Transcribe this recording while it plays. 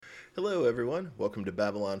Hello, everyone. Welcome to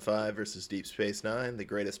Babylon 5 versus Deep Space Nine, the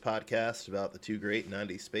greatest podcast about the two great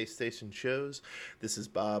 90s space station shows. This is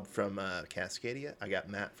Bob from Cascadia. I got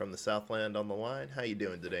Matt from the Southland on the line. How you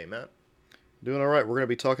doing today, Matt? Doing all right. We're going to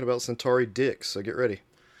be talking about Centauri dicks, so get ready.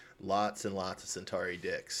 Lots and lots of Centauri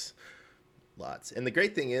dicks. Lots. And the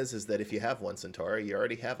great thing is that if you have one Centauri, you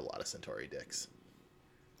already have a lot of Centauri dicks.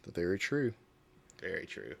 Very true. Very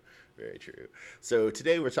true. Very true. So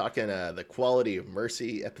today we're talking the Quality of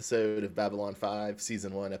Mercy episode of Babylon 5,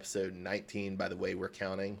 Season 1, Episode 19, by the way we're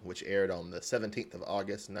counting, which aired on the 17th of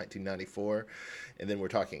August, 1994. And then we're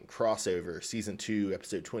talking Crossover, Season 2,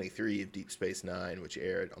 Episode 23 of Deep Space Nine, which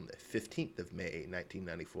aired on the 15th of May,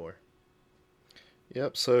 1994.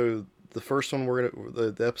 Yep, so the first one,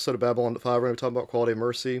 the episode of Babylon 5, we're going to talk about Quality of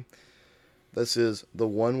Mercy. This is the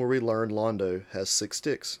one where we learned Londo has 6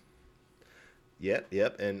 dicks.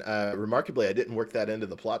 Yep. And remarkably, I didn't work that into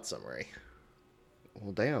the plot summary.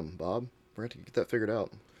 Well, damn, Bob. We're going to get that figured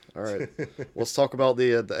out. All right. Let's talk about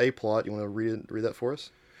the A plot. You want to read that for us?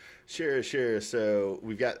 Sure. So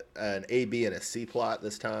we've got an A, B, and a C plot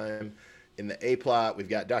this time. In the A plot, we've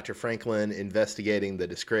got Dr. Franklin investigating the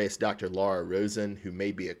disgraced Dr. Laura Rosen, who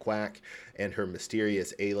may be a quack, and her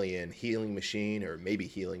mysterious alien healing machine, or maybe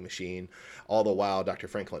healing machine. All the while, Dr.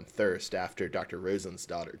 Franklin thirsts after Dr. Rosen's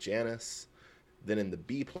daughter, Janice. Then in the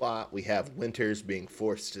B plot, we have Winters being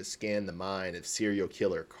forced to scan the mind of serial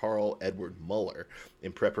killer Carl Edward Muller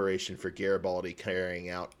in preparation for Garibaldi carrying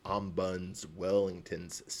out Ombuds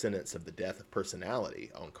Wellington's sentence of the death of personality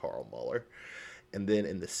on Carl Muller. And then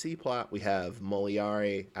in the C plot, we have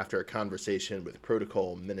Moliari, after a conversation with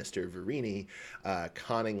Protocol Minister Verini,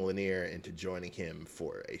 conning Lanier into joining him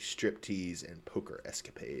for a striptease and poker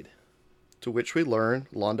escapade. To which we learn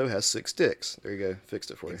Londo has 6 dicks. There you go. Fixed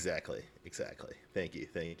it for you. Exactly. Thank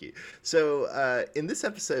you. So in this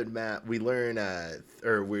episode, Matt, we learn,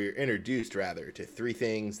 or we're introduced, rather, to 3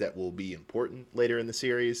 things that will be important later in the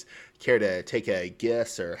series. Care to take a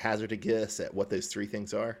guess or hazard a guess at what those 3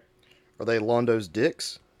 things are? Are they Londo's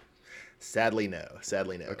dicks? Sadly, no.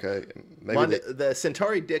 Okay. The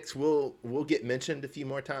Centauri dicks will get mentioned a few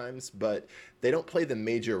more times, but they don't play the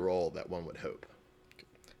major role that one would hope.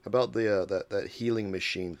 How about the that healing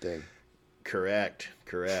machine thing? Correct.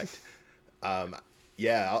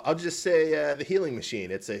 I'll just say the healing machine.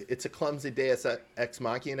 It's a clumsy Deus ex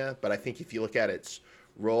machina, but I think if you look at its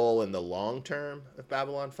role in the long term of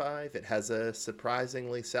Babylon 5, it has a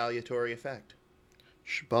surprisingly salutary effect.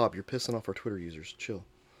 Shh, Bob, you're pissing off our Twitter users. Chill.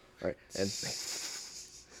 All right, and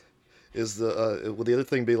will the other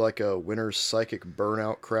thing be like a Winter's psychic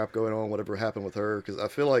burnout crap going on? Whatever happened with her? Because I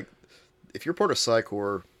feel like if you're part of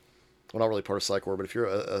Psychor, well, not really part of Psychor, but if you're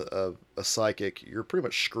a psychic, you're pretty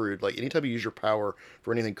much screwed. Like, anytime you use your power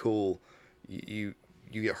for anything cool, you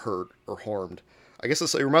get hurt or harmed. I guess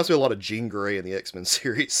it reminds me a lot of Jean Grey in the X-Men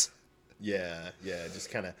series. Yeah,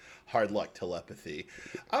 just kind of hard luck telepathy.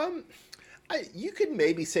 You could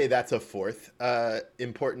maybe say that's a 4th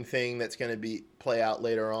important thing that's going to play out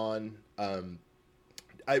later on.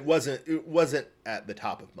 It wasn't at the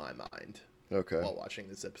top of my mind. Okay. While watching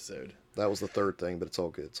this episode, that was the 3rd thing, but it's all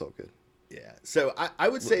good. Yeah. So I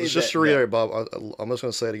would say just to reiterate, Bob. I'm just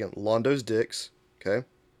going to say it again. Londo's dicks. Okay.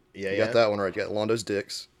 Yeah. You got that one right. You got Londo's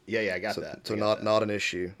dicks. Yeah. I got that. So not an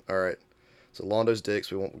issue. All right. So Londo's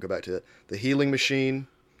dicks. We won't go back to it. The healing machine,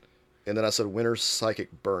 and then I said Winter's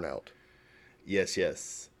psychic burnout.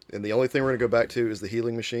 Yes. And the only thing we're going to go back to is the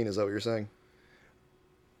healing machine. Is that what you're saying?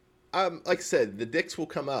 Like I said, the dicks will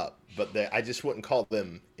come up, but I just wouldn't call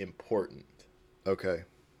them important. Okay.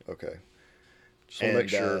 Just want to make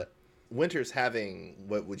sure. Winter's having,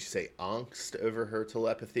 what would you say, angst over her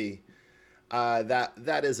telepathy.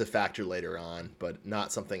 That is a factor later on, but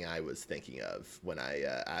not something I was thinking of when I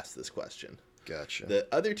asked this question. Gotcha. The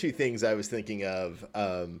other 2 things I was thinking of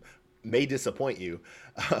may disappoint you.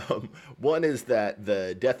 One is that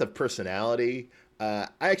the death of personality, I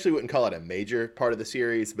actually wouldn't call it a major part of the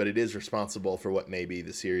series, but it is responsible for what may be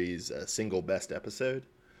the series' single best episode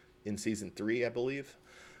in season 3, I believe.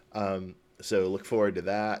 So look forward to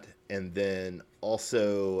that. And then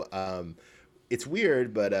also, it's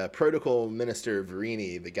weird, but Protocol Minister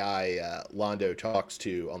Verini, the guy Londo talks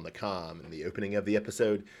to on the comm in the opening of the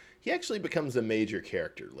episode, he actually becomes a major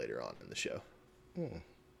character later on in the show.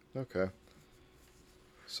 Okay.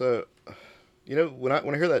 So, when I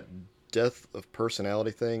hear that death of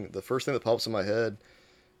personality thing, the first thing that pops in my head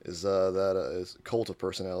is is Cult of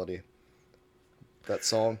Personality. That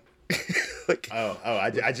song. Like,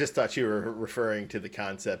 I just thought you were referring to the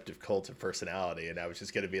concept of cult of personality, and I was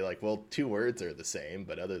just going to be like, well, two words are the same,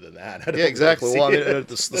 but other than that, I don't yeah, exactly. really Well, I see mean, it.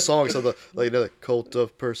 the song, so the cult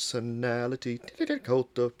of personality,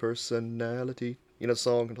 cult of personality. You know the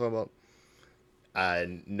song I'm talking about?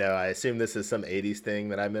 No, I assume this is some '80s thing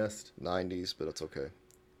that I missed. 90s, but it's okay.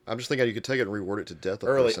 I'm just thinking you could take it and reword it to death of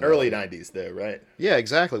Early personality. '90s, though, right? Yeah,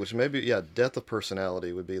 exactly. Which maybe, yeah, death of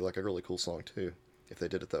personality would be like a really cool song too, if they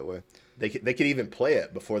did it that way. They could even play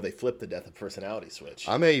it before they flip the death of personality switch.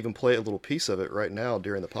 I may even play a little piece of it right now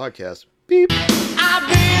during the podcast. Beep. I've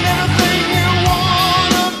been everything you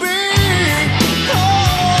wanna be.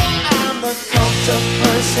 Oh, I'm the cult of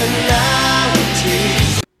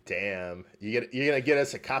personality. Damn, you're gonna get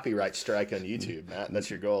us a copyright strike on YouTube, Matt. That's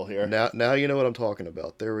your goal here. Now you know what I'm talking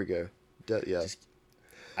about. There we go. Yeah.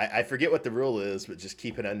 I forget what the rule is, but just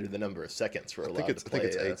keep it under the number of seconds we're allowed to play. I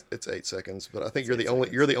think it's 8 seconds, but I think It's 8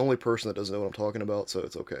 seconds. you're the only person that doesn't know what I'm talking about, so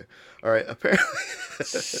it's okay. All right, apparently.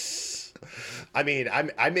 I mean,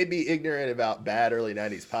 I may be ignorant about bad early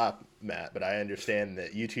 '90s pop, Matt, but I understand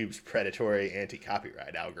that YouTube's predatory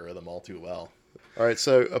anti-copyright algorithm all too well. All right,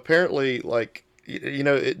 so apparently, like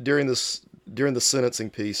during the sentencing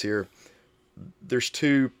piece here, there's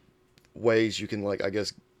two ways you can, like, I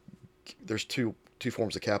guess there's two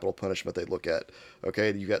forms of capital punishment they look at.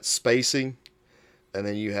 Okay, you got spacing, and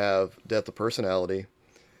then you have death of personality,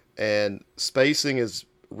 and spacing is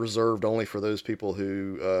reserved only for those people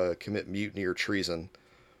who commit mutiny or treason,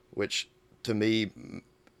 which to me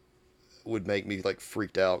would make me like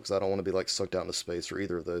freaked out because I don't want to be like sucked out into space for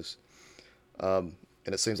either of those.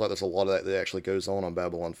 And it seems like there's a lot of that actually goes on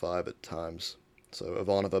Babylon 5 at times. So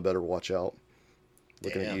Ivanova better watch out.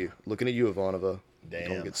 Looking at you, Ivanova. Damn.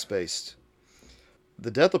 Don't get spaced. The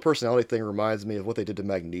death of personality thing reminds me of what they did to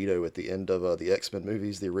Magneto at the end of the X-Men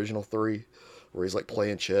movies, the original three, where he's like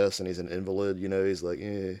playing chess and he's an invalid. He's like,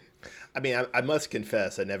 eh. I mean, I must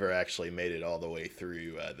confess, I never actually made it all the way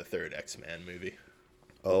through the third X-Men movie.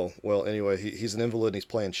 Oh well. Anyway, he's an invalid and he's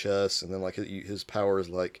playing chess, and then like his powers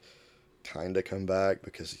like kind of come back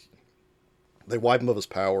because they wipe him of his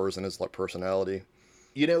powers and his like personality.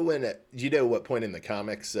 You know what point in the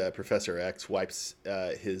comics Professor X wipes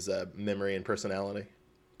his memory and personality?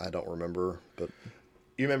 I don't remember, but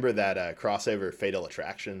You remember that crossover Fatal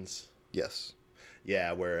Attractions? yes,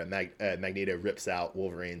 Yeah, where Magneto rips out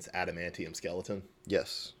Wolverine's adamantium skeleton.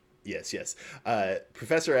 yes. Yes.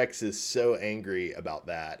 Professor X is so angry about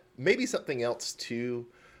that. Maybe something else too.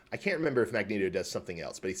 I can't remember if Magneto does something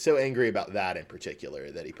else, but he's so angry about that in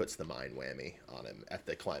particular that he puts the mind whammy on him at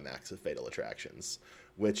the climax of Fatal Attractions,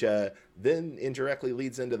 which then indirectly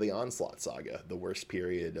leads into the Onslaught saga, the worst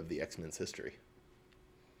period of the X-Men's history.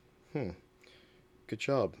 Good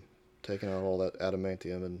job taking out all that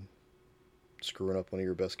adamantium and screwing up one of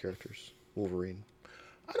your best characters, Wolverine.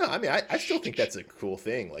 I don't know. I mean, I still think that's a cool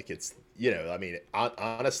thing. Like, it's, I mean,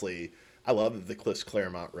 honestly, I love the Chris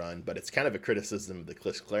Claremont run, but it's kind of a criticism of the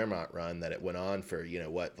Chris Claremont run that it went on for,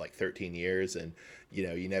 like 13 years. And,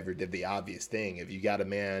 you never did the obvious thing. If you got a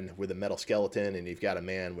man with a metal skeleton and you've got a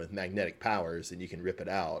man with magnetic powers, and you can rip it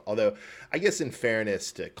out. Although, I guess in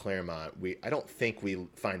fairness to Claremont, I don't think we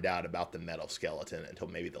find out about the metal skeleton until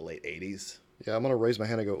maybe the late 80s. Yeah, I'm gonna raise my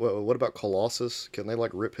hand and go, what about Colossus? Can they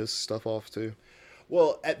like rip his stuff off too?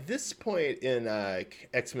 Well, at this point in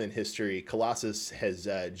X-Men history, Colossus has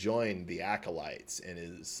joined the Acolytes and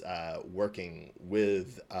is working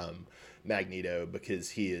with Magneto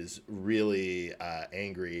because he is really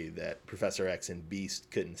angry that Professor X and Beast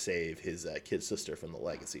couldn't save his kid sister from the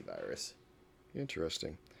Legacy virus.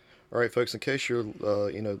 Interesting. All right, folks. In case you're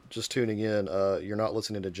just tuning in, you're not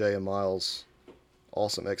listening to Jay and Miles'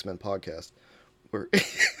 awesome X-Men podcast.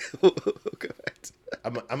 We'll go back to,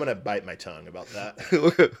 I'm gonna bite my tongue about that.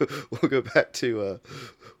 we'll go back to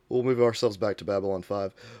we'll move ourselves back to Babylon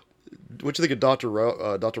 5. What do you think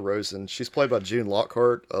of Dr. Rosen? She's played by June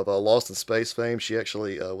Lockhart of Lost in Space fame. She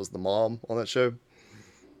actually was the mom on that show.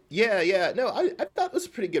 Yeah. No, I thought it was a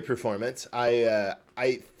pretty good performance. I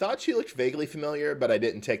thought she looked vaguely familiar, but I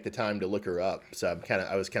didn't take the time to look her up. So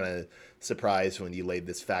I was kind of surprised when you laid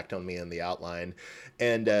this fact on me in the outline.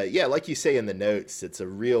 And yeah, like you say in the notes, it's a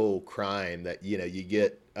real crime that you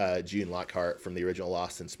get June Lockhart from the original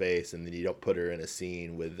Lost in Space, and then you don't put her in a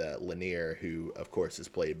scene with Lanier, who of course is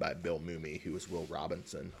played by Bill Mumy, who was Will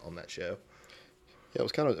Robinson on that show. Yeah, it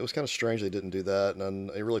was kind of strange they didn't do that, and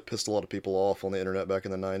it really pissed a lot of people off on the internet back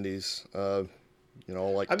in the 90s.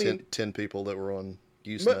 Like 10 people that were on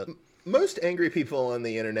Usenet. Most angry people on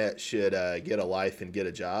the internet should get a life and get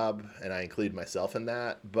a job, and I include myself in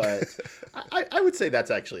that. But I would say that's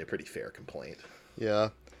actually a pretty fair complaint. Yeah.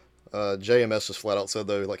 JMS just flat out said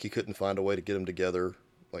though, like he couldn't find a way to get them together,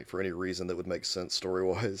 like for any reason that would make sense story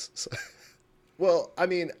wise. So. Well, I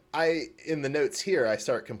mean, in the notes here, I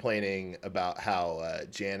start complaining about how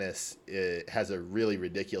Janice has a really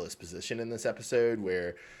ridiculous position in this episode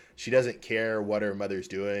where she doesn't care what her mother's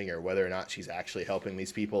doing or whether or not she's actually helping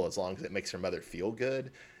these people as long as it makes her mother feel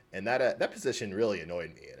good. And that position really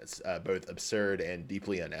annoyed me. And it's both absurd and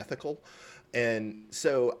deeply unethical. And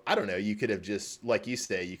so, I don't know, you could have just, like you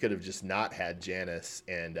say, you could have just not had Janice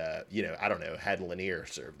and, I don't know, had Lanier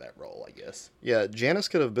serve that role, I guess. Yeah, Janice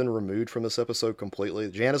could have been removed from this episode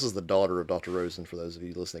completely. Janice is the daughter of Dr. Rosen, for those of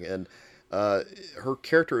you listening, and her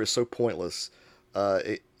character is so pointless.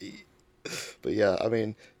 But yeah, I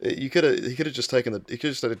mean, he could have just taken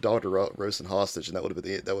Dr. Rosen hostage, and that would have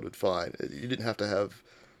been fine. You didn't have to have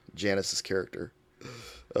Janice's character,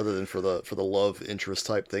 other than for the love interest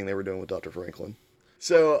type thing they were doing with Dr. Franklin.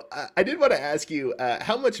 So I did want to ask you,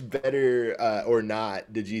 how much better or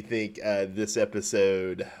not did you think this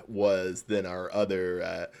episode was than our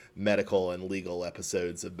other medical and legal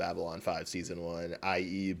episodes of Babylon 5 Season 1,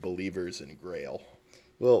 i.e. Believers and Grail?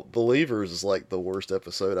 Well, Believers is like the worst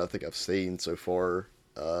episode I think I've seen so far,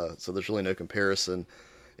 so there's really no comparison.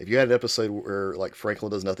 If you had an episode where like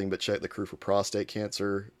Franklin does nothing but check the crew for prostate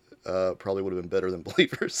cancer, probably would have been better than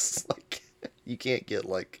Believers. Like, you can't get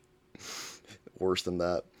like worse than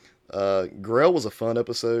that. Grail was a fun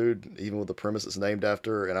episode, even with the premise it's named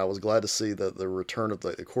after, and I was glad to see the return of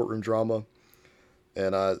the courtroom drama.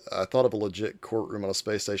 And I thought of a legit courtroom on a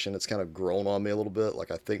space station. It's kind of grown on me a little bit. Like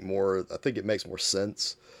I think it makes more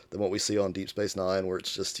sense than what we see on Deep Space Nine, where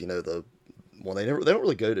it's just they don't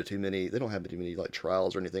really go to too many. They don't have too many like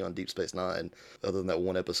trials or anything on Deep Space Nine, other than that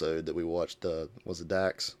one episode that we watched. Was it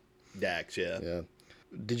Dax? Dax, yeah. Yeah.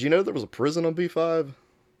 Did you know there was a prison on B5?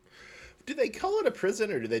 Do they call it a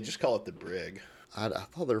prison or do they just call it the brig? I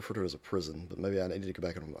thought they referred to it as a prison, but maybe I need to go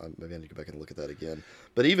back and look at that again.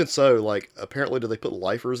 But even so, like apparently, do they put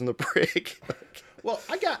lifers in the brig? Well,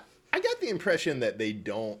 I got the impression that they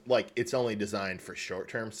don't, like, it's only designed for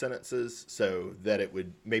short-term sentences, so that it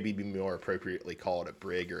would maybe be more appropriately called a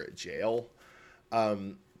brig or a jail.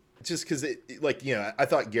 Just because I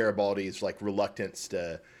thought Garibaldi's like reluctance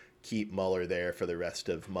to keep Mueller there for the rest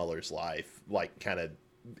of Mueller's life, like kind of,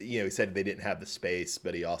 he said they didn't have the space,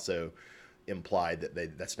 but he also implied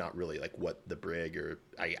that that's not really like what the brig or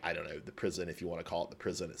I don't know, the prison, if you want to call it the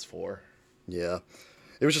prison, is for. Yeah.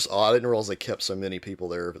 It was just odd. I didn't realize they kept so many people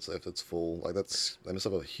there if it's full. Like they must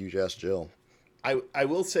have a huge ass jail. I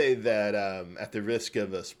will say that at the risk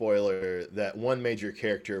of a spoiler, that one major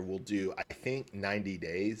character will do, I think, 90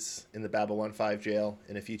 days in the Babylon 5 jail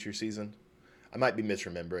in a future season. I might be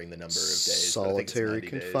misremembering the number of days. Solitary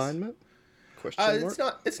confinement? Question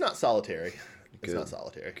mark? It's not solitary. Good. It's not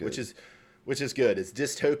solitary, Good. which is good. It's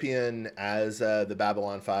dystopian as the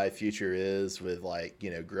Babylon 5 future is, with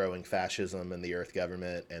growing fascism in the Earth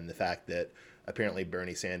government, and the fact that apparently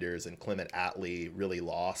Bernie Sanders and Clement Attlee really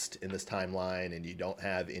lost in this timeline, and you don't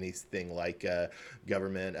have anything like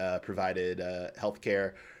government provided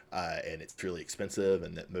healthcare, and it's really expensive,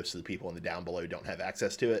 and that most of the people in the down below don't have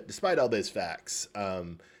access to it. Despite all those facts,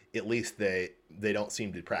 at least they don't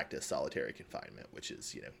seem to practice solitary confinement, which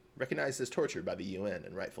is recognized as torture by the UN,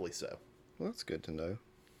 and rightfully so. Well, that's good to know.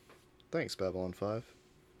 Thanks, Babylon 5.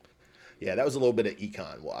 Yeah, that was a little bit of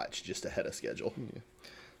Econ watch, just ahead of schedule. Yeah.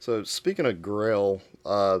 So, speaking of Grail,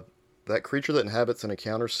 that creature that inhabits in a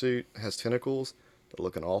countersuit has tentacles that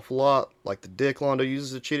look an awful lot like the dick Londo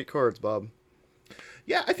uses to cheat at cards, Bob.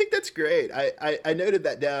 Yeah, I think that's great. I noted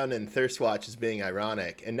that down in Thirst Watch as being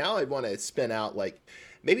ironic, and now I want to spin out,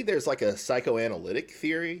 maybe there's a psychoanalytic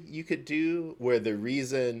theory you could do where the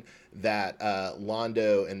reason that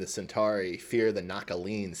Londo and the Centauri fear the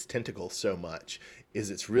Nakaleen's tentacles so much is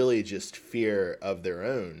it's really just fear of their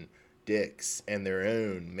own dicks and their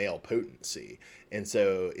own male potency. And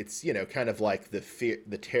so it's, kind of like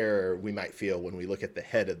the terror we might feel when we look at the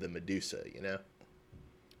head of the Medusa,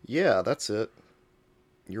 Yeah, that's it.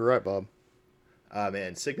 You're right, Bob.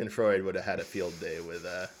 Man, Sigmund Freud would have had a field day with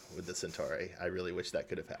the Centauri. I really wish that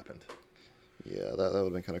could have happened. Yeah, that would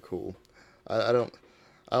have been kind of cool. I don't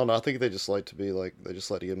know. I think they just like to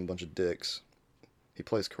give him a bunch of dicks. He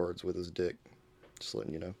plays cards with his dick. Just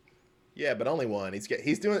letting you know. Yeah, but only one.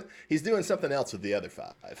 He's doing something else with the other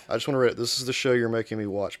 5. I just want to read it. This is the show you're making me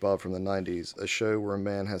watch, Bob, from the 90s. A show where a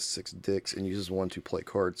man has 6 dicks and uses one to play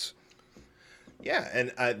cards. Yeah,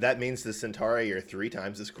 and that means the Centauri are 3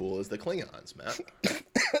 times as cool as the Klingons, Matt.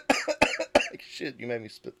 Shit, you made me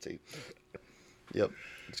spit tea. Yep.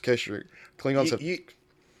 In case you're... Klingons have...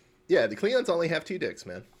 Yeah, the Klingons only have 2 dicks,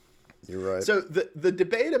 man. You're right. So the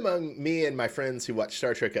debate among me and my friends who watch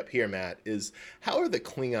Star Trek up here, Matt, is how are the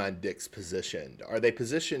Klingon dicks positioned? Are they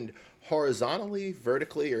positioned horizontally,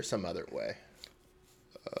 vertically, or some other way?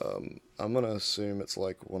 I'm gonna assume it's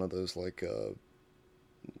like one of those like a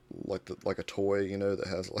toy, you know, that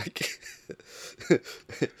has like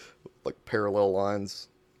like parallel lines.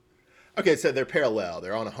 Okay, so they're parallel.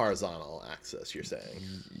 They're on a horizontal axis, you're saying.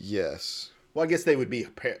 Yes. Well, I guess they would be.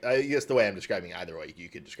 I guess the way I'm describing either way, you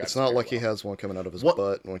could describe. It's it not like he parallel. has one coming out of his What-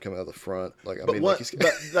 butt and one coming out of the front. Like I But mean, one, like he's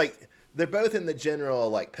but like they're both in the general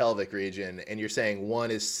like pelvic region, and you're saying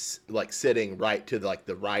one is like sitting right to like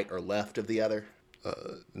the right or left of the other,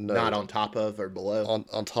 no, not on top of or below.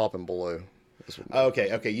 on top and below. That's what-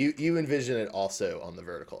 Okay. You envision it also on the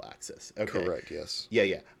vertical axis. Okay. Correct. Yes.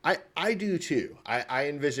 Yeah. I do too. I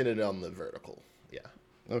envision it on the vertical. Yeah.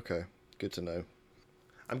 Okay. Good to know.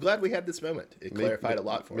 I'm glad we had this moment. It clarified a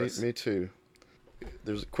lot for us. Me too.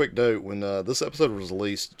 There's a quick note when this episode was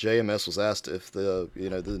released. JMS was asked if the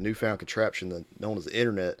newfound contraption that known as the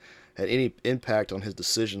internet had any impact on his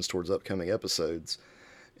decisions towards upcoming episodes,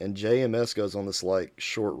 and JMS goes on this like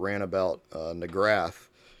short rant about Nagrath,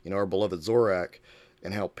 our beloved Zorak,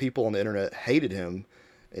 and how people on the internet hated him,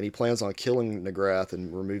 and he plans on killing Nagrath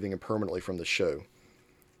and removing him permanently from the show.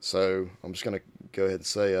 So I'm just gonna go ahead and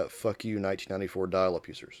say, fuck you, 1994 dial-up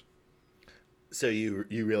users. So you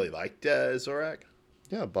really liked Zorak?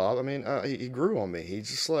 Yeah, Bob. I mean, he grew on me. He's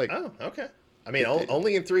just like, Oh, okay. I mean,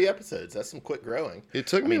 only in 3 episodes. That's some quick growing. It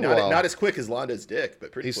took I me mean, a not, while. not as quick as Londo's dick,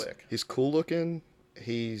 but pretty he's quick. he's cool looking.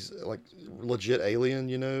 He's like legit alien.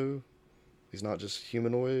 He's not just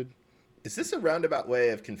humanoid. Is this a roundabout way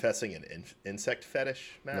of confessing an insect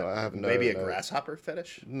fetish, Matt? No, I have no- Maybe a no. grasshopper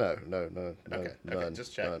fetish? No, Okay, none,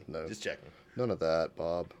 just checking. none, no, Just checking. none of that,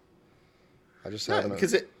 Bob. I just No, haven't.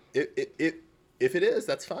 because if it is,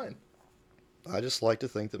 that's fine. I just like to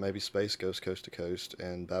think that maybe space goes coast to coast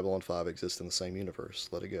and Babylon 5 exists in the same universe.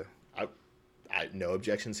 Let it go. I no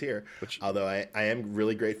objections here. Which- Although I am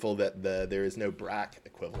really grateful that there is no BRAC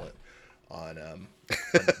equivalent on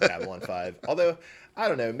Babylon 5. Although I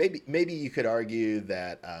don't know, maybe you could argue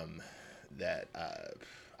that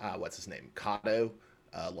what's his name, Kato,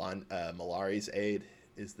 Malari's aide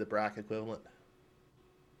is the BRAC equivalent.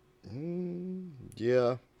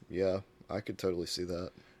 Yeah, I could totally see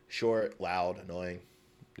that. Short, loud, annoying.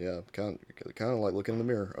 Yeah, kind of like looking in the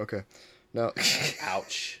mirror. Okay, now,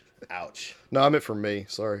 Ouch. no, I meant for me.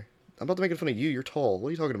 Sorry, I'm not making fun of you. You're tall. What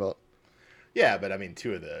are you talking about? Yeah, but I mean,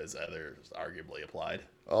 2 of those others arguably applied.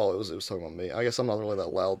 Oh, it was talking about me. I guess I'm not really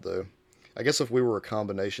that loud though. I guess if we were a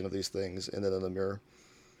combination of these things and then in the mirror.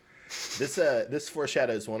 This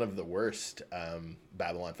foreshadows one of the worst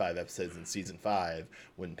Babylon 5 episodes in season 5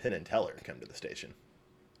 when Penn and Teller come to the station.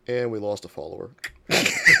 And we lost a follower.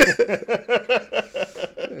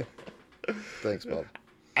 Thanks, Bob.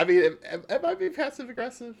 I mean, am I being passive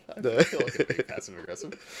aggressive? I feel like I'm being passive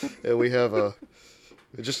aggressive. And we have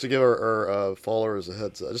just to give our followers a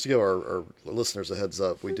heads up, just to give our listeners a heads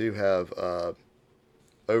up, we do have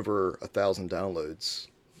over 1,000 downloads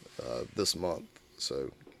this month. So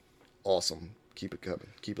awesome. Keep it coming.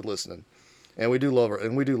 Keep it listening. And we do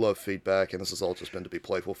love feedback, and this has all just been to be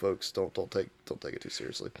playful, folks. Don't take it too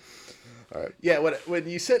seriously. All right. Yeah, when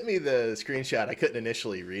you sent me the screenshot, I couldn't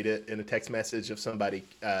initially read it in a text message of somebody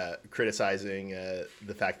criticizing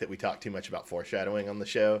the fact that we talk too much about foreshadowing on the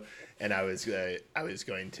show, and I was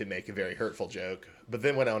going to make a very hurtful joke, but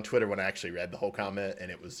then went on Twitter when I actually read the whole comment,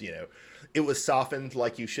 and it was softened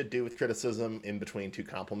like you should do with criticism in between 2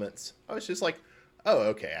 compliments. I was just like, oh,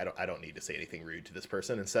 okay, I don't need to say anything rude to this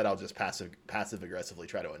person. Instead, I'll just passive aggressively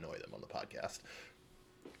try to annoy them on the podcast.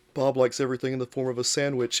 Bob likes everything in the form of a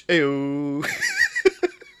sandwich. Ayo.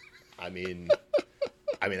 I mean,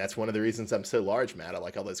 that's one of the reasons I'm so large, Matt. I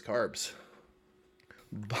like all those carbs.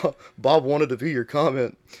 Bob wanted to view your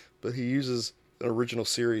comment, but he uses an original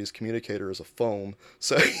series communicator as a phone,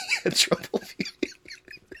 so he had trouble viewing.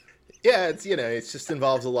 Yeah, it just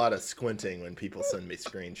involves a lot of squinting when people send me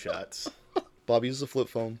screenshots. Bob uses a flip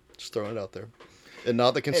phone. Just throwing it out there. And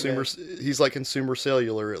not the consumer. He's like consumer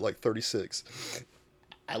cellular at like 36.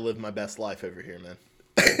 I live my best life over here, man.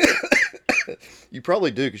 You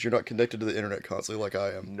probably do because you're not connected to the internet constantly like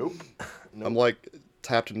I am. Nope. I'm like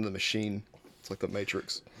tapped into the machine. It's like the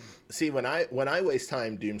Matrix. See, when I waste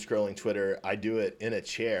time doom scrolling Twitter, I do it in a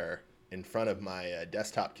chair in front of my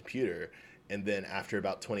desktop computer, and then after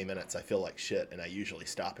about 20 minutes, I feel like shit, and I usually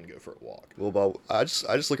stop and go for a walk. Well, Bob, I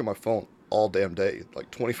just look at my phone all damn day, like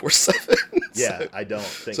 24/7. Yeah, I don't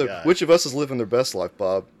think. So, which of us is living their best life,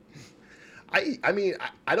 Bob? I mean,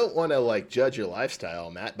 I don't want to like judge your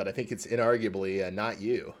lifestyle, Matt, but I think it's inarguably not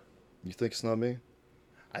you. You think it's not me?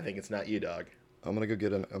 I think it's not you, dog. I'm gonna go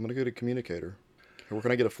get a communicator. Where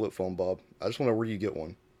can I get a flip phone, Bob? I just want to know where you get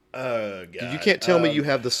one. Oh god. You can't tell me you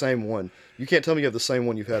have the same one. You can't tell me you have the same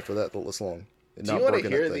one you've had for that this long. Do you want to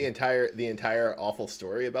hear the entire awful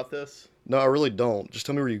story about this? No, I really don't. Just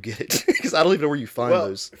tell me where you get it, because I don't even know where you find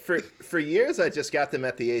those. For years, I just got them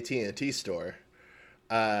at the AT&T store,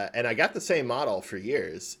 and I got the same model for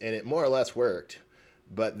years, and it more or less worked.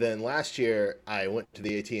 But then last year, I went to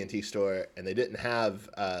the AT&T store, and they didn't have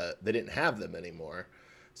them anymore.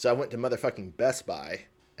 So I went to motherfucking Best Buy,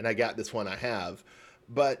 and I got this one I have.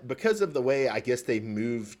 But because of the way I guess they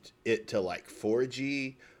moved it to like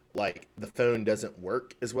 4G, like the phone doesn't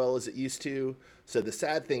work as well as it used to. So the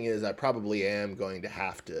sad thing is I probably am going to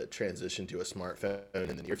have to transition to a smartphone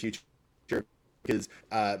in the near future, because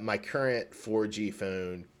my current 4G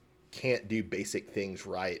phone can't do basic things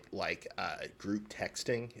right, like group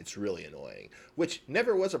texting. It's really annoying, which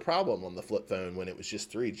never was a problem on the flip phone when it was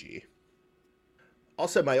just 3G.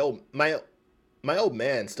 Also, my old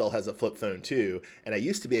man still has a flip phone too, and I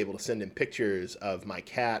used to be able to send him pictures of my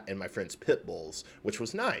cat and my friend's pit bulls, which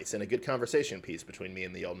was nice and a good conversation piece between me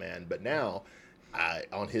and the old man. But now,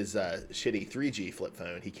 on his shitty 3G flip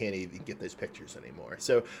phone, he can't even get those pictures anymore.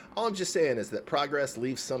 So all I'm just saying is that progress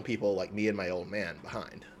leaves some people like me and my old man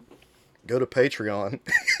behind. Go to Patreon.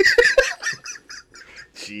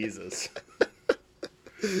 Jesus.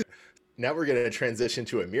 Now we're going to transition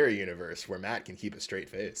to a mirror universe where Matt can keep a straight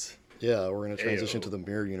face. Yeah, we're going to transition to the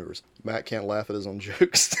mirror universe. Matt can't laugh at his own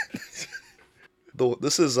jokes.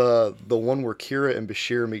 This is the one where Kira and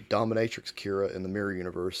Bashir meet Dominatrix Kira in the mirror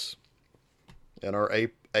universe. And our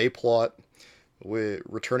A plot, with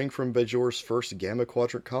returning from Bajor's first Gamma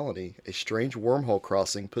Quadrant colony, a strange wormhole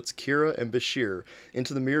crossing puts Kira and Bashir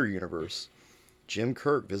into the mirror universe. Jim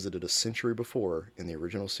Kirk visited a century before in the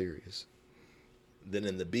original series. Then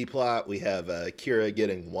in the B plot, we have Kira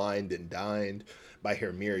getting wined and dined by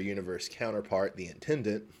her mirror universe counterpart, the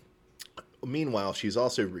Intendant. Meanwhile, she's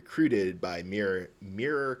also recruited by Mirror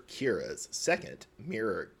Kira's second,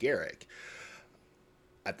 Mirror Garrick.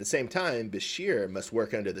 At the same time, Bashir must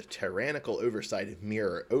work under the tyrannical oversight of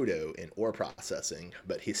Mirror Odo in ore processing,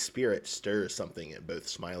 but his spirit stirs something in both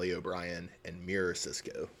Smiley O'Brien and Mirror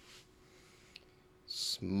Cisco.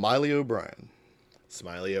 Smiley O'Brien.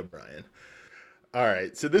 All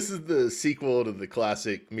right, so this is the sequel to the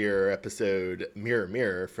classic Mirror episode, Mirror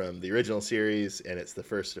Mirror, from the original series, and it's the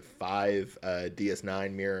first of 5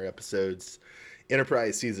 DS9 Mirror episodes.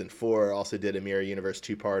 Enterprise Season 4 also did a Mirror Universe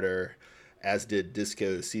 2-parter, as did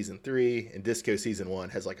Disco Season 3, and Disco Season 1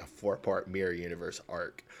 has like a 4-part Mirror Universe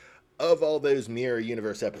arc. Of all those Mirror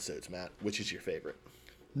Universe episodes, Matt, which is your favorite?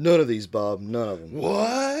 None of these, Bob. None of them.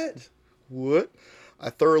 What? I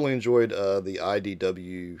thoroughly enjoyed the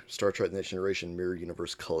IDW Star Trek Next Generation Mirror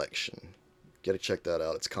Universe collection. Gotta check that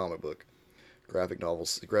out. It's a comic book. Graphic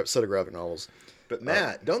novels. Set of graphic novels. But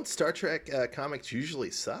Matt, don't Star Trek comics usually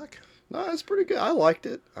suck? No, it's pretty good. I liked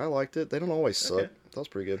it. They don't always suck. Okay. That was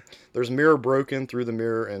pretty good. There's Mirror Broken, Through the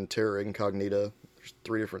Mirror, and Terra Incognita. There's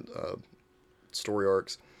 3 different story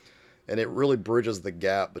arcs. And it really bridges the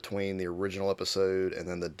gap between the original episode and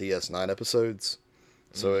then the DS9 episodes.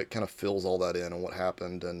 So it kind of fills all that in on what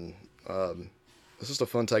happened, and it's just a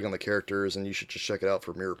fun take on the characters, and you should just check it out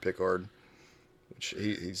for Mirror Picard, which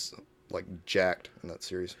he's like jacked in that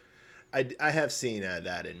series. I have seen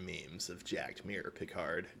that in memes of jacked Mirror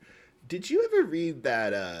Picard. Did you ever read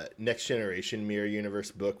that Next Generation Mirror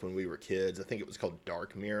Universe book when we were kids? I think it was called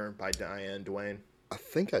Dark Mirror by Diane Duane. I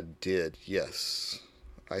think I did, yes.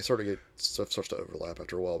 I sort of get stuff starts to overlap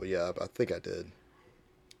after a while, but yeah, I think I did.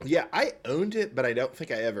 Yeah, I owned it, but I don't think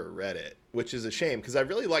I ever read it, which is a shame because I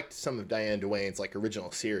really liked some of Diane Duane's like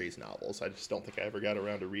original series novels. I just don't think I ever got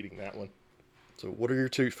around to reading that one. So, what are your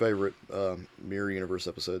 2 favorite Mirror Universe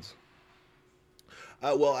episodes?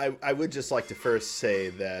 Well, I would just like to first say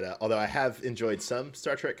that although I have enjoyed some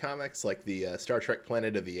Star Trek comics, like the Star Trek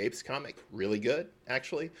Planet of the Apes comic, really good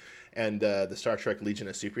actually, and the Star Trek Legion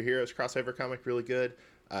of Superheroes crossover comic, really good.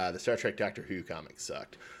 The Star Trek Doctor Who comic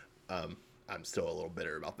sucked. I'm still a little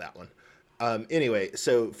bitter about that one. Anyway,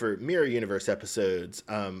 so for Mirror Universe episodes,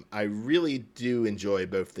 I really do enjoy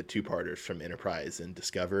both the 2-parters from Enterprise and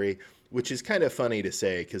Discovery, which is kind of funny to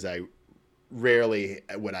say because I rarely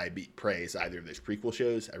would I praise either of those prequel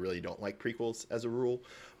shows. I really don't like prequels as a rule,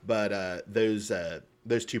 but those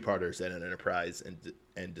 2-parters in an Enterprise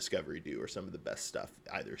and Discovery are some of the best stuff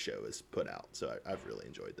either show has put out. So I've really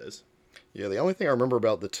enjoyed those. Yeah, the only thing I remember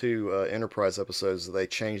about the 2 Enterprise episodes is they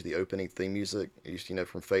changed the opening theme music. It used to,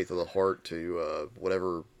 from Faith of the Heart to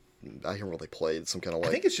whatever. I can't remember what they played. Some kind of like.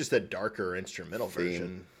 I think it's just a darker instrumental theme.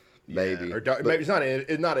 version. maybe. Yeah, or dark, But- maybe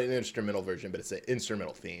it's not an instrumental version, but it's an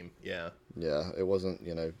instrumental theme. Yeah. Yeah, it wasn't,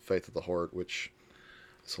 Faith of the Heart, which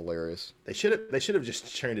is hilarious. They should have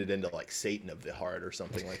just turned it into like Satan of the Heart or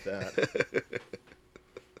something like that.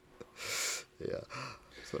 Yeah.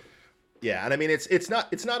 So, Yeah, and I mean it's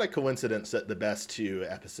not a coincidence that the best 2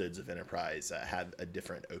 episodes of Enterprise had a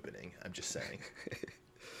different opening. I'm just saying.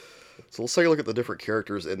 so let's take a look at the different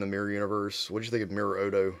characters in the Mirror Universe. What did you think of Mirror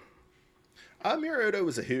Odo? Mira Odo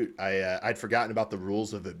was a hoot. I'd forgotten about the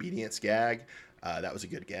rules of obedience gag. That was a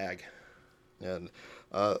good gag. And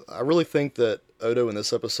I really think that Odo in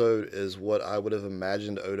this episode is what I would have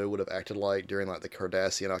imagined Odo would have acted like during like the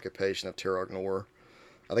Cardassian occupation of Terok Nor.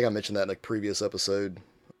 I think I mentioned that in a previous episode.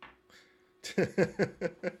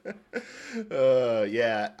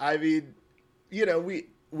 Yeah, I mean,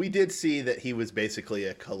 we did see that he was basically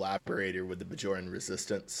a collaborator with the Bajoran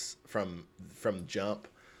Resistance from jump,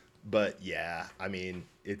 but yeah, I mean,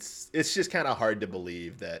 it's just kind of hard to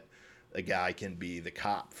believe that a guy can be the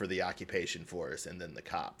cop for the occupation force and then the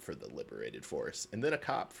cop for the liberated force and then a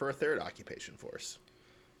cop for a third occupation force.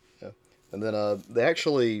 Yeah, and then they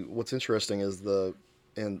actually, what's interesting is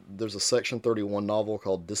there's a Section 31 novel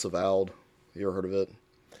called Disavowed. You ever heard of it?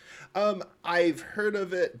 I've heard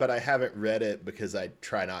of it, but I haven't read it because I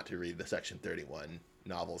try not to read the Section 31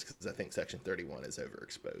 novels because I think Section 31 is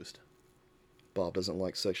overexposed. Bob doesn't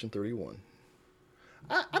like Section 31.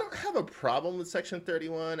 I don't have a problem with Section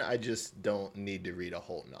 31. I just don't need to read a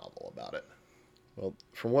whole novel about it. Well,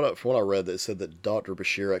 from what I read, it said that Dr.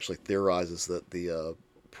 Bashir actually theorizes that the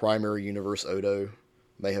primary universe Odo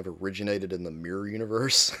may have originated in the Mirror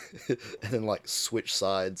Universe and then like switch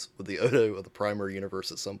sides with the Odo of the primary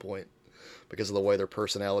universe at some point because of the way their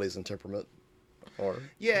personalities and temperament are.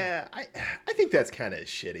 Yeah, I think that's kind of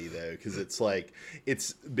shitty though, because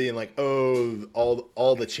it's being like, oh,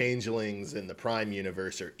 all the changelings in the Prime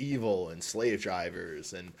universe are evil and slave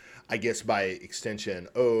drivers, and I guess by extension,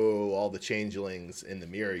 oh, all the changelings in the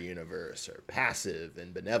Mirror universe are passive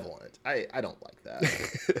and benevolent. I don't like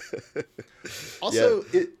that. Also,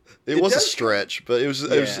 Yeah. It was a does- stretch, but it was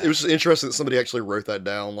just interesting that somebody actually wrote that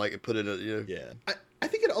down, like it put it. Yeah, I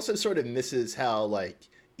think it also sort of misses how like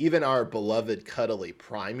even our beloved cuddly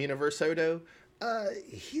Prime universe Odo,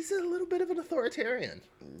 he's a little bit of an authoritarian.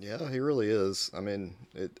 Yeah, he really is. I mean,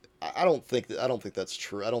 I don't think that's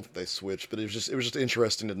true. I don't think they switched, but it was just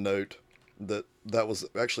interesting to note that was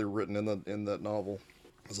actually written in that novel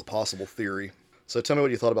as a possible theory. So tell me what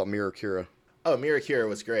you thought about Mira Kira. Oh, Mira Kira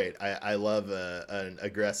was great. I love an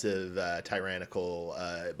aggressive, tyrannical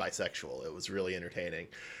bisexual. It was really entertaining.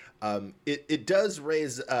 It does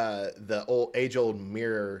raise the age-old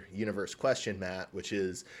Mirror Universe question, Matt, which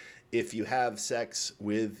is, if you have sex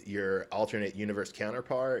with your alternate universe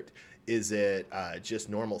counterpart, is it just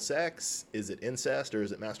normal sex? Is it incest, or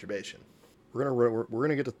is it masturbation? We're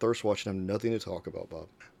gonna get to Thirst Watch and have nothing to talk about, Bob.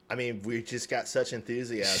 I mean, we just got such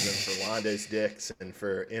enthusiasm for Londo's dicks and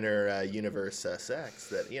for inner universe sex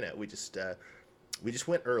that we just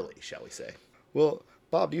went early, shall we say? Well,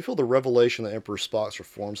 Bob, do you feel the revelation that Emperor Spock's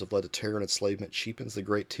reforms have led to Terran enslavement cheapens the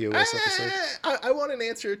great TOS episode? I want an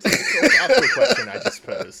answer to the philosophical question I just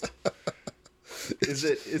posed. Is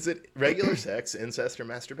it regular sex, incest, or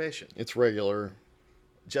masturbation? It's regular.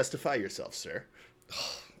 Justify yourself, sir.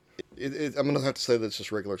 I'm gonna have to say that it's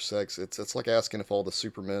just regular sex. It's like asking if all the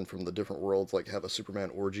Supermen from the different worlds like have a Superman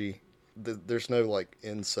orgy. There's no like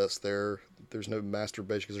incest there. There's no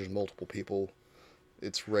masturbation because there's multiple people.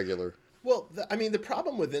 It's regular. Well, the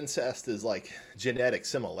problem with incest is like genetic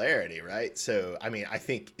similarity, right? So, I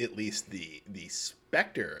think at least the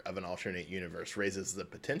specter of an alternate universe raises the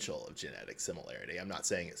potential of genetic similarity. I'm not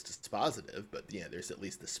saying it's dispositive, but there's at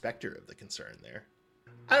least the specter of the concern there.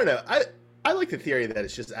 I don't know. I like the theory that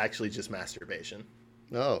it's actually just masturbation.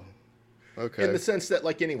 Oh, okay. In the sense that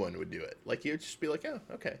like anyone would do it. Like you'd just be like, oh,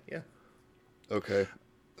 okay, yeah. Okay.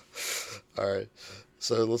 All right.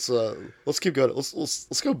 So let's keep going.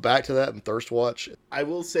 Let's go back to that in Thirst Watch. I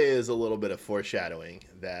will say as a little bit of foreshadowing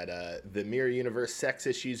that the Mirror Universe sex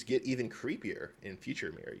issues get even creepier in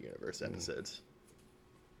future Mirror Universe episodes.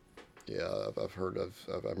 Yeah, I've heard of.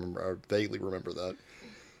 I vaguely remember that.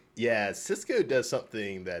 Yeah, Cisco does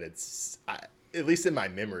something that at least in my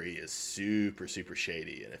memory, is super, super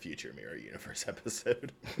shady in a future Mirror Universe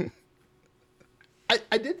episode.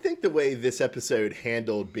 I did think the way this episode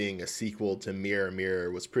handled being a sequel to Mirror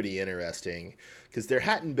Mirror was pretty interesting, because there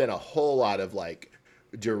hadn't been a whole lot of like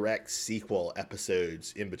direct sequel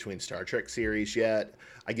episodes in between Star Trek series yet.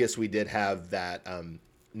 I guess we did have that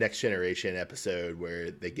Next Generation episode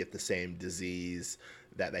where they get the same disease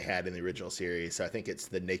that they had in the original series. So I think it's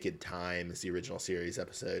the Naked Time is the original series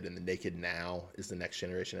episode, and the Naked Now is the Next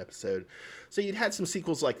Generation episode. So you'd had some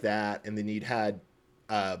sequels like that, and then you'd had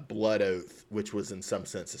Blood Oath, which was in some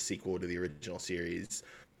sense a sequel to the original series,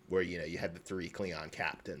 where you had the 3 Klingon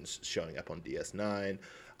captains showing up on DS9.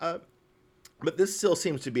 But this still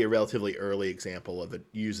seems to be a relatively early example of it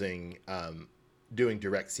using doing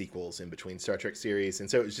direct sequels in between Star Trek series.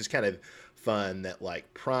 And so it was just kind of fun that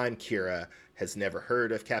like Prime Kira has never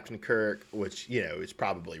heard of Captain Kirk, which, is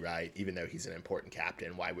probably right. Even though he's an important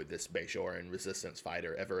captain, why would this Bajoran resistance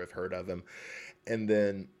fighter ever have heard of him? And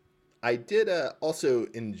then I did also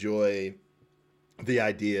enjoy the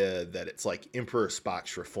idea that it's like Emperor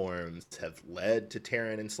Spock's reforms have led to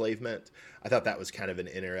Terran enslavement. I thought that was kind of an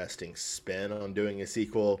interesting spin on doing a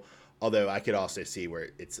sequel. Although I could also see where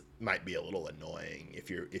it's might be a little annoying if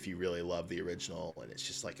you really love the original and it's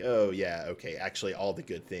just like, oh yeah, okay, actually all the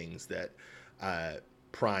good things that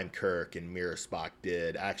Prime Kirk and Mirror Spock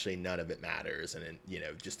did, actually none of it matters, and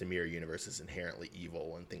just the mirror universe is inherently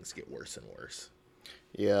evil and things get worse and worse.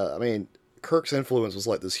 Yeah, I mean, Kirk's influence was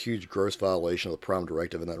like this huge gross violation of the Prime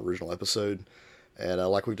Directive in that original episode. And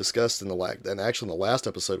like we discussed in the last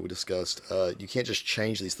episode we discussed, you can't just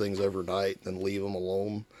change these things overnight and leave them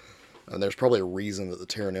alone. And there's probably a reason that the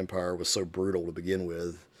Terran Empire was so brutal to begin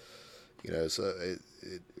with. So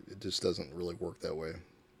it just doesn't really work that way.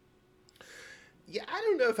 Yeah, I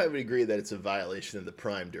don't know if I would agree that it's a violation of the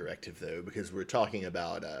Prime Directive, though, because we're talking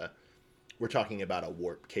about a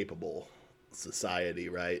warp-capable society,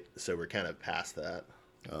 right? So we're kind of past that.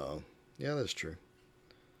 Oh, yeah, that's true.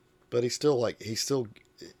 But he's still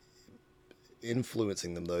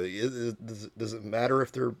influencing them, though. Does it matter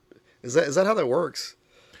if they're? Is that how that works?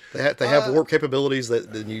 They have warp capabilities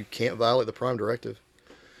that then you can't violate the Prime Directive.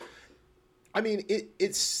 I mean,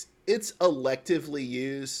 it's electively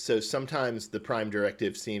used. So sometimes the Prime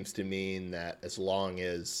Directive seems to mean that as long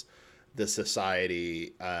as the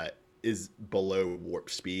society is below warp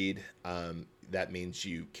speed, that means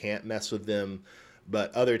you can't mess with them.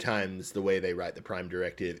 But other times, the way they write the Prime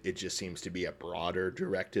Directive, it just seems to be a broader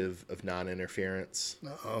directive of non-interference.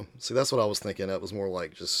 Oh, see, that's what I was thinking. It was more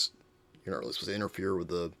like just you're not really supposed to interfere with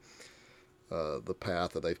the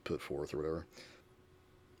path that they've put forth or whatever.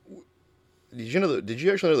 Did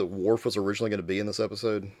you actually know that Worf was originally going to be in this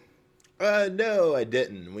episode? No, I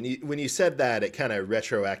didn't. When you said that, it kind of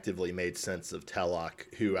retroactively made sense of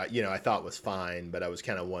Telok, who I thought was fine, but I was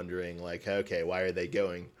kind of wondering, like, okay, why are they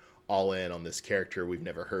going all in on this character we've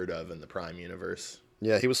never heard of in the Prime universe?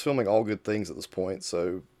 Yeah, he was filming All Good Things at this point,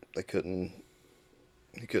 so he couldn't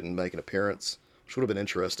make an appearance. Which would have been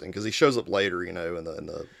interesting because he shows up later, in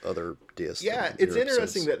the other DS. Yeah, it's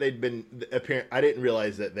interesting that they'd been apparent. I didn't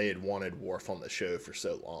realize that they had wanted Worf on the show for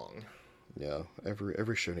so long. Yeah,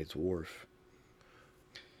 every show needs Worf.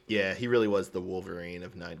 Yeah, he really was the Wolverine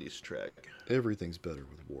of 90s Trek. Everything's better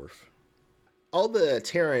with Worf. All the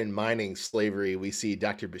Terran mining slavery we see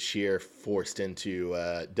Dr. Bashir forced into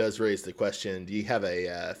does raise the question, do you have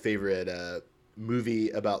a favorite movie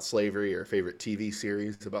about slavery or favorite TV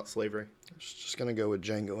series about slavery? I was just going to go with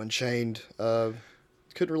Django Unchained.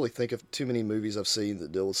 Couldn't really think of too many movies I've seen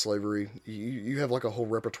that deal with slavery. You have like a whole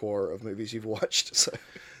repertoire of movies you've watched. So.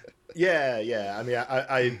 Yeah. I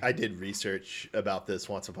mean, I did research about this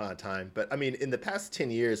once upon a time. But, I mean, in the past 10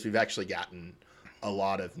 years, we've actually gotten a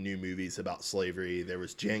lot of new movies about slavery. There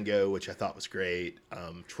was Django, which I thought was great.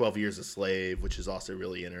 12 Years a Slave, which is also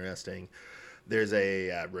really interesting. There's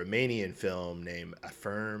a Romanian film named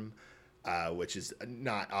Affirm, which is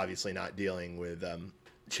obviously not dealing with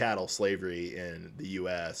chattel slavery in the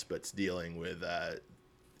U.S., but it's dealing with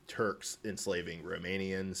Turks enslaving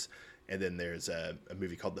Romanians. And then there's a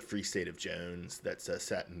movie called The Free State of Jones that's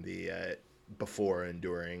set in the before and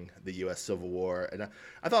during the U.S. Civil War. And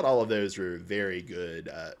I thought all of those were very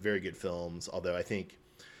good films, although I think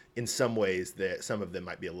in some ways that some of them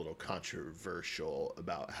might be a little controversial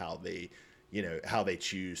about how they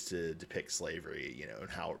choose to depict slavery, and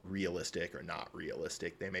how realistic or not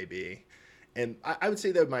realistic they may be. And I would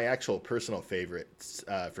say that my actual personal favorites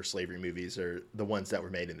for slavery movies are the ones that were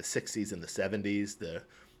made in the 60s and the 70s.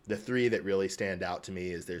 The three that really stand out to me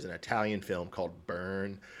is there's an Italian film called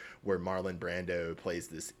Burn, where Marlon Brando plays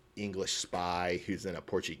this English spy who's in a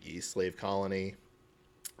Portuguese slave colony.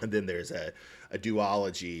 And then there's a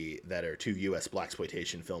duology that are two U.S.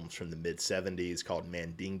 blaxploitation films from the mid-'70s called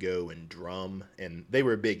Mandingo and Drum, and they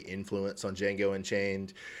were a big influence on Django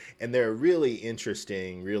Unchained. And they're a really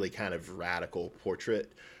interesting, really kind of radical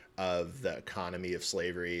portrait of the economy of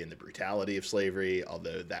slavery and the brutality of slavery.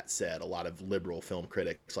 Although that said, a lot of liberal film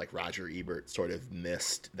critics like Roger Ebert sort of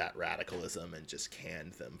missed that radicalism and just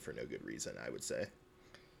canned them for no good reason, I would say.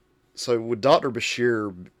 So with Dr.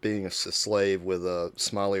 Bashir being a slave with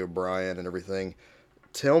Smiley O'Brien and everything,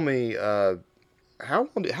 tell me, how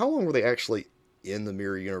long were they actually in the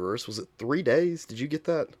mirror universe? Was it 3 days? Did you get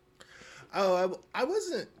that? Oh, I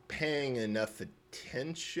wasn't paying enough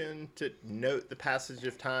attention to note the passage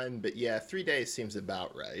of time, but yeah, 3 days seems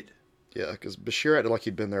about right. Yeah, because Bashir acted like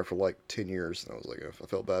he'd been there for like 10 years, and I was like, I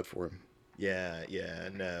felt bad for him. Yeah,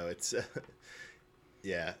 no, it's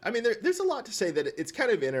yeah. I mean, there's a lot to say that it's kind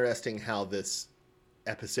of interesting how this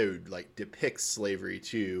episode like depicts slavery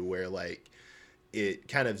too, where like it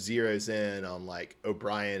kind of zeroes in on like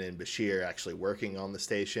O'Brien and Bashir actually working on the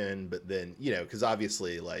station, but then, you know, because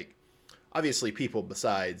obviously people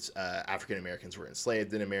besides African Americans were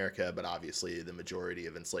enslaved in America, but obviously the majority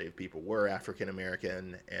of enslaved people were African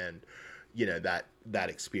American, and you know that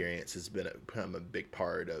experience has become a big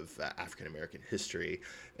part of African American history.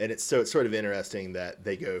 And it's sort of interesting that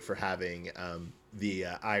they go for having the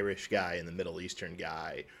Irish guy and the Middle Eastern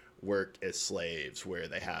guy work as slaves, where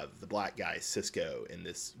they have the black guy Cisco in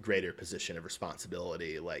this greater position of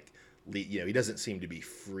responsibility. Like, you know, he doesn't seem to be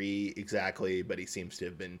free exactly, but he seems to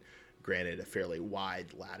have been granted a fairly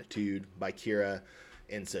wide latitude by Kira.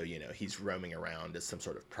 And so, you know, he's roaming around as some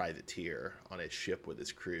sort of privateer on his ship with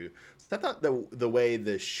his crew. So I thought the way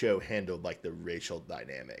the show handled like the racial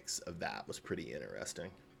dynamics of that was pretty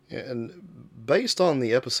interesting. Yeah, and based on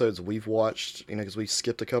the episodes we've watched, you know, because we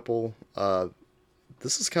skipped a couple,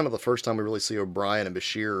 this is kind of the first time we really see O'Brien and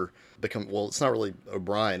Bashir become, well, it's not really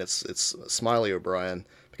O'Brien, it's Smiley O'Brien,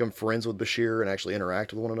 become friends with Bashir and actually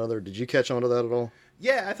interact with one another. Did you catch on to that at all?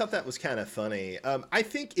 Yeah, I thought that was kind of funny. I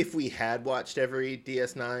think if we had watched every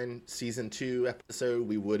DS9 Season 2 episode,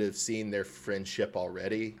 we would have seen their friendship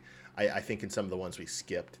already. I think in some of the ones we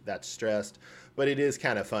skipped, that's stressed. But it is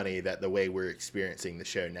kind of funny that the way we're experiencing the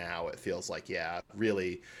show now, it feels like, yeah,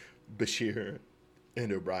 really, Bashir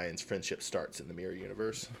and O'Brien's friendship starts in the mirror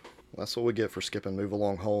universe. That's what we get for skipping Move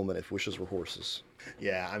Along Home and If Wishes Were Horses.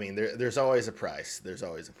 Yeah, I mean, there's always a price. There's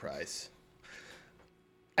always a price.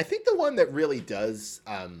 I think the one that really does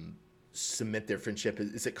cement their friendship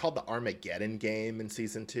is it called the Armageddon game in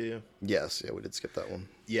Season 2? Yes, yeah, we did skip that one.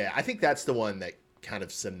 Yeah, I think that's the one that kind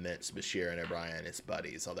of cements Bashir and O'Brien as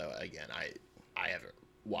buddies. Although, again, I haven't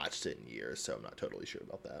watched it in years, so I'm not totally sure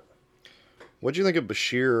about that. What do you think of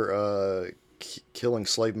Bashir killing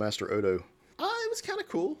Slave Master Odo? It was kind of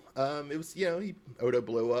cool. It was, you know, Odo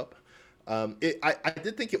blew up. I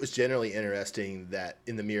did think it was generally interesting that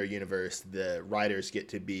in the mirror universe, the writers get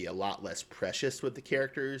to be a lot less precious with the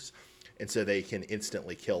characters, and so they can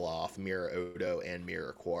instantly kill off Mirror Odo and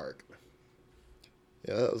Mirror Quark.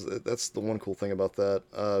 Yeah, that's the one cool thing about that.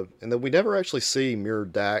 And then we never actually see Mirror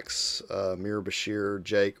Dax, Mirror Bashir,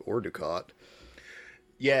 Jake, or Dukat.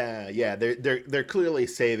 Yeah, they're clearly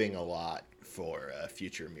saving a lot for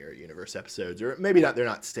future Mirror Universe episodes, or maybe not. They're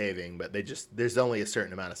not saving, but there's only a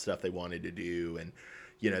certain amount of stuff they wanted to do, and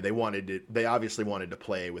you know they obviously wanted to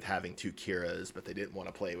play with having two Kiras, but they didn't want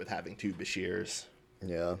to play with having two Bashirs.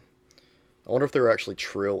 Yeah, I wonder if there are actually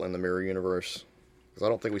Trill in the Mirror Universe, because I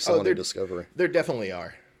don't think we saw any Discovery. There definitely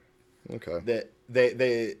are. Okay.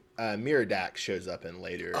 They Mirror Dax shows up in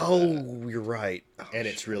later. Oh, you're right. Oh, and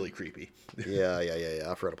it's really creepy. Yeah.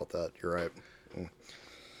 I forgot about that. You're right.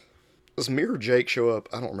 Does Mirror Jake show up?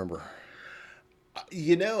 I don't remember.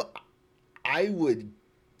 You know, I would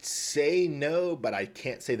say no, but I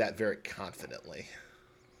can't say that very confidently.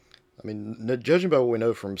 I mean, judging by what we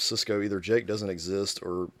know from Cisco, either Jake doesn't exist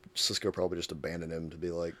or Cisco probably just abandoned him to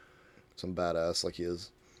be like some badass like he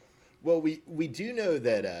is. Well, we do know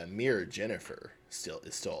that Mirror Jennifer is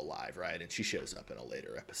still alive, right? And she shows up in a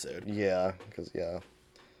later episode. Yeah,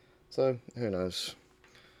 So, who knows?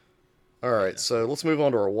 All right, so let's move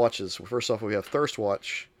on to our watches. First off, we have Thirst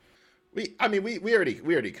Watch. We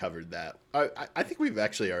already covered that. I think we've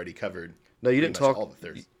actually already covered. No, you didn't talk. All the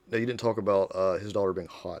thirst. No, you didn't talk about his daughter being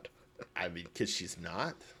hot. I mean, because she's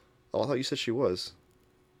not. Oh, I thought you said she was.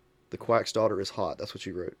 The Quack's daughter is hot. That's what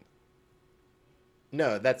you wrote.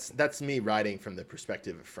 No, that's me writing from the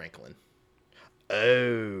perspective of Franklin.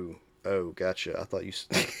 Oh, gotcha. I thought you.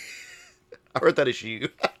 I wrote that as you.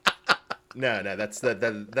 No,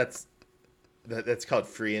 that's called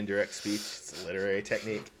free indirect speech. It's a literary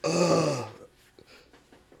technique. Ugh.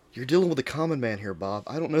 You're dealing with a common man here, Bob.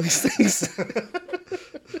 I don't know these things.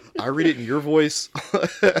 I read it in your voice,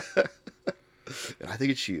 and I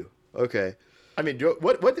think it's you. Okay. I mean,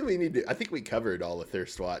 what do we need to... I think we covered all of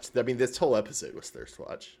Thirst Watch. I mean, this whole episode was Thirst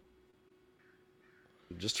Watch.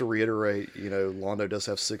 Just to reiterate, Londo does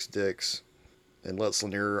have 6 dicks and lets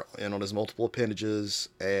Lanier in on his multiple appendages.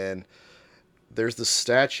 And there's the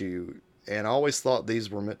statue, and I always thought these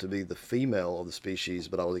were meant to be the female of the species,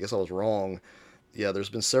 but I guess I was wrong. Yeah, there's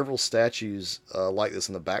been several statues like this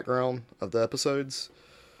in the background of the episodes,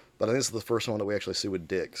 but I think this is the first one that we actually see with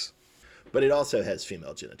dicks. But it also has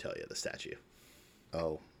female genitalia, the statue.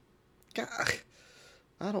 Oh, God,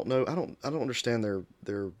 I don't know. I don't understand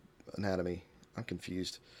their anatomy. I'm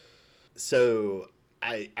confused. So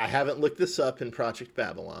I haven't looked this up in Project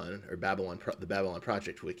Babylon or the Babylon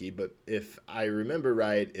Project wiki, but if I remember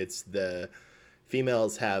right, it's the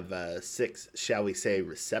females have 6, shall we say,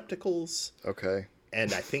 receptacles. Okay.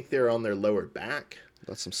 And I think they're on their lower back.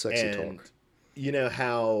 That's some sexy talk. You know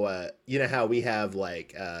how we have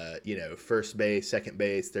like first base, second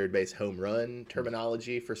base, third base, home run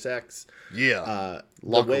terminology for sex. Yeah.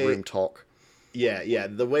 Locker room talk. Yeah.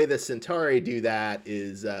 The way the Centauri do that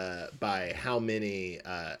is by how many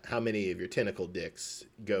of your tentacle dicks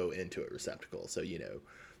go into a receptacle. So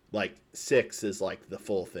like 6 is like the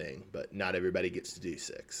full thing, but not everybody gets to do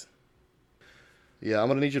 6. Yeah, I'm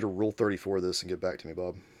gonna need you to rule 34 this and get back to me,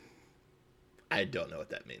 Bob. I don't know what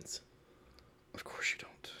that means. Of course you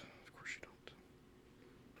don't. Of course you don't.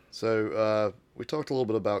 So we talked a little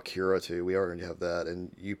bit about Kira too. We already have that, and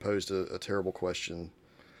you posed a terrible question.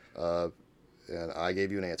 And I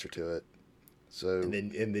gave you an answer to it. So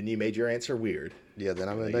and then you made your answer weird. Yeah, then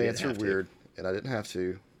I made my answer weird, and I didn't have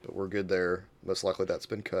to, but we're good there. Most likely that's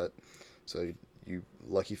been cut, so you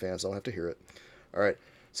lucky fans don't have to hear it. All right,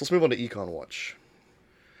 so let's move on to Econ Watch.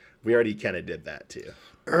 We already kind of did that too.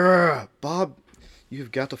 Bob,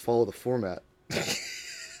 you've got to follow the format.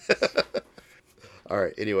 All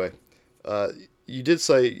right. Anyway, you did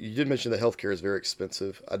mention that healthcare is very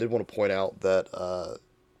expensive. I did want to point out that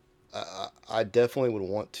I definitely would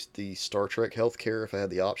want the Star Trek healthcare if I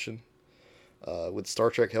had the option. With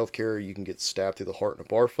Star Trek healthcare, you can get stabbed through the heart in a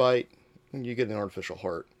bar fight, and you get an artificial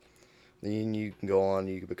heart. Then you can go on,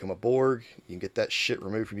 you can become a Borg, you can get that shit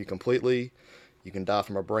removed from you completely. You can die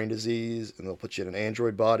from a brain disease, and they'll put you in an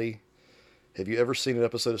android body. Have you ever seen an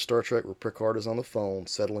episode of Star Trek where Picard is on the phone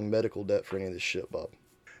settling medical debt for any of this shit, Bob?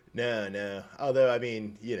 No. Although, I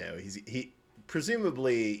mean, he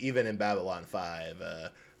presumably, even in Babylon 5,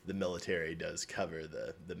 the military does cover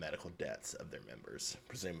the medical debts of their members,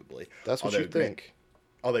 presumably. That's what you think.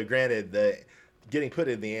 Although, granted, getting put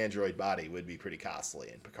in the android body would be pretty costly,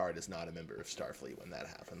 and Picard is not a member of Starfleet when that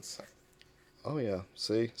happens. Oh, yeah.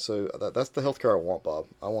 See? So that's the healthcare I want, Bob.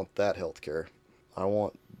 I want that healthcare. I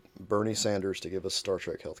want Bernie Sanders to give us Star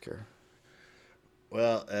Trek healthcare.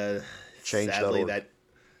 Well, Change.org.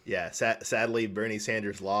 Sadly, Bernie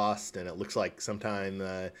Sanders lost, and it looks like sometime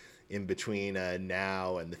in between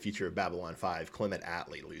now and the future of Babylon 5, Clement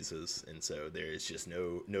Attlee loses, and so there is just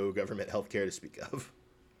no government healthcare to speak of.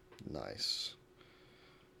 Nice.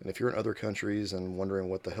 And if you're in other countries and wondering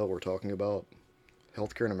what the hell we're talking about,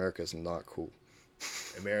 healthcare in America is not cool.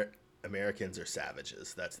 Americans are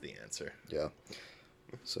savages. That's the answer. Yeah.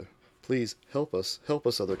 So please help us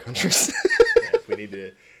other countries. We need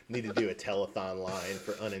to do a telethon line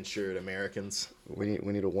for uninsured Americans. We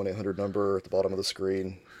need a 1-800 number at the bottom of the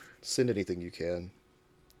screen. Send anything you can.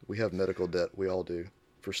 We have medical debt. We all do,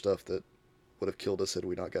 for stuff that would have killed us had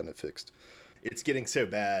we not gotten it fixed. It's getting so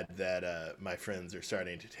bad that my friends are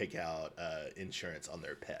starting to take out insurance on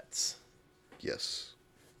their pets. Yes.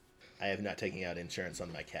 I have not taken out insurance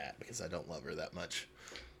on my cat because I don't love her that much.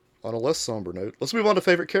 On a less somber note, let's move on to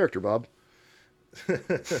favorite character, Bob.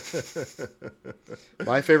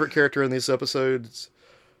 My favorite character in these episodes,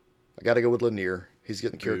 I got to go with Lanier. He's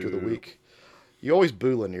getting character of the week. You always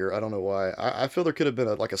boo Lanier. I don't know why. I feel there could have been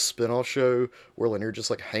a spin-off show where Lanier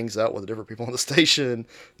just hangs out with the different people on the station,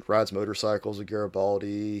 rides motorcycles with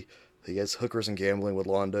Garibaldi. He gets hookers and gambling with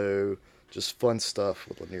Londo. Just fun stuff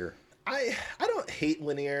with Lanier. I don't hate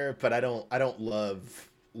Lanier, but I don't love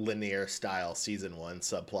Lanier style season 1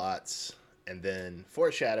 subplots, and then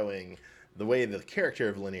foreshadowing the way the character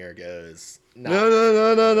of Lanier goes. No.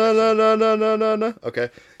 Okay,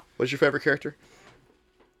 what's your favorite character?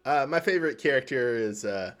 My favorite character is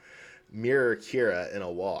Mirror Kira in A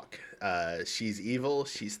Walk. She's evil.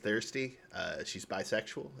 She's thirsty. She's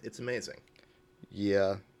bisexual. It's amazing.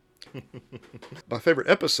 Yeah. My favorite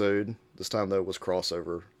episode this time though was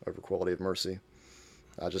Crossover over Quality of Mercy.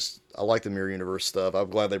 I like the Mirror Universe stuff. I'm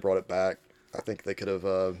glad they brought it back. I think they could have.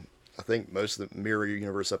 I think most of the Mirror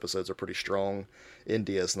Universe episodes are pretty strong in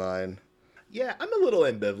DS9. Yeah, I'm a little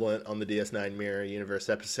ambivalent on the DS9 Mirror Universe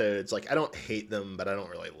episodes. I don't hate them, but I don't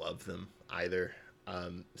really love them either.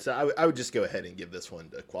 So I would just go ahead and give this one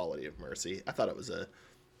to Quality of Mercy. I thought it was a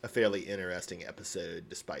a fairly interesting episode,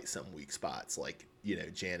 despite some weak spots, like, you know,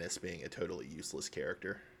 Janice being a totally useless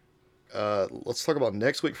character. Let's talk about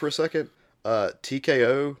next week for a second.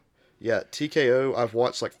 TKO. Yeah, TKO, I've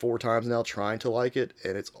watched like 4 times now trying to like it,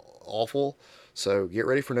 and it's awful. So get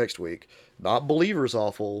ready for next week. Not Believers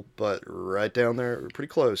awful, but right down there, pretty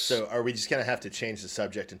close. So are we just going to have to change the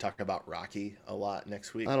subject and talk about Rocky a lot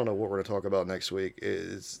next week? I don't know what we're going to talk about next week.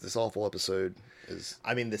 Is this awful episode is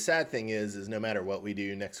I mean, the sad thing is no matter what we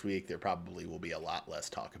do next week, there probably will be a lot less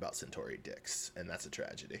talk about Centauri dicks, and that's a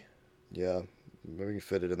tragedy. yeah, maybe we can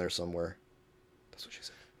fit it in there somewhere. That's what she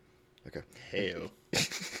said. Okay. Heyo.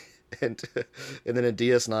 and then in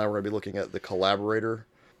DS9 we're going to be looking at The Collaborator.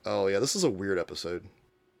 Oh yeah, this is a weird episode.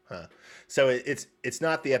 Huh. So it's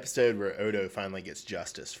not the episode where Odo finally gets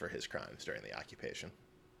justice for his crimes during the occupation.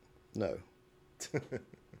 No.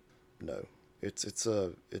 No. It's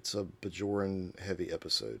a Bajoran heavy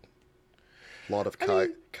episode. A lot of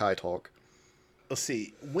Kai talk. Let's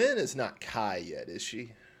see. Wynn is not Kai yet, is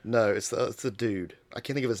she? No, it's the dude. I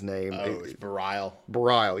can't think of his name. Oh, it's Barile.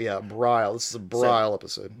 Barile, yeah, Barile. This is a Barile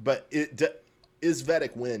episode. But is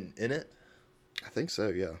Vedic Wynn in it? I think so,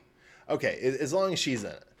 yeah. Okay, as long as she's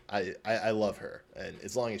in it. I love her, and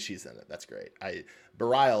as long as she's in it, that's great.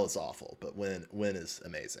 Barile is awful, but Wynn is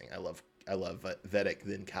amazing. I love Vedic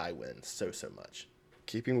then Kai Wynn so much.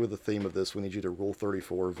 Keeping with the theme of this, we need you to Rule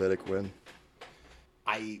 34 Vedic Wynn.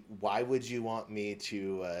 Why would you want me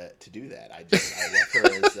to do that? I love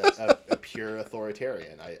her as a pure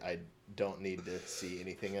authoritarian. I don't need to see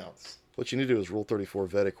anything else. What you need to do is Rule 34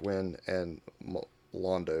 Vedic Wynn and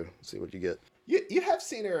Londo. See what you get. You have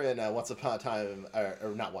seen her in Once Upon a Time,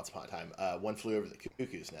 or not Once Upon a Time, One Flew Over the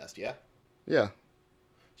Cuckoo's Nest, yeah? Yeah.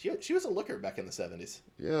 She was a looker back in the 70s.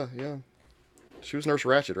 Yeah. She was Nurse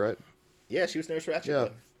Ratched, right? Yeah, she was Nurse Ratched. Yeah.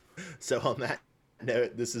 So on that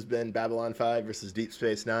note, this has been Babylon 5 versus Deep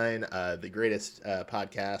Space Nine, the greatest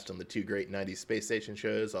podcast on the 2 great 90s space station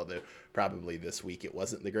shows, although probably this week it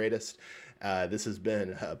wasn't the greatest. This has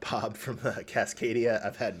been Bob from Cascadia.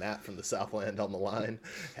 I've had Matt from the Southland on the line.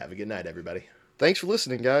 Have a good night, everybody. Thanks for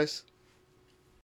listening, guys.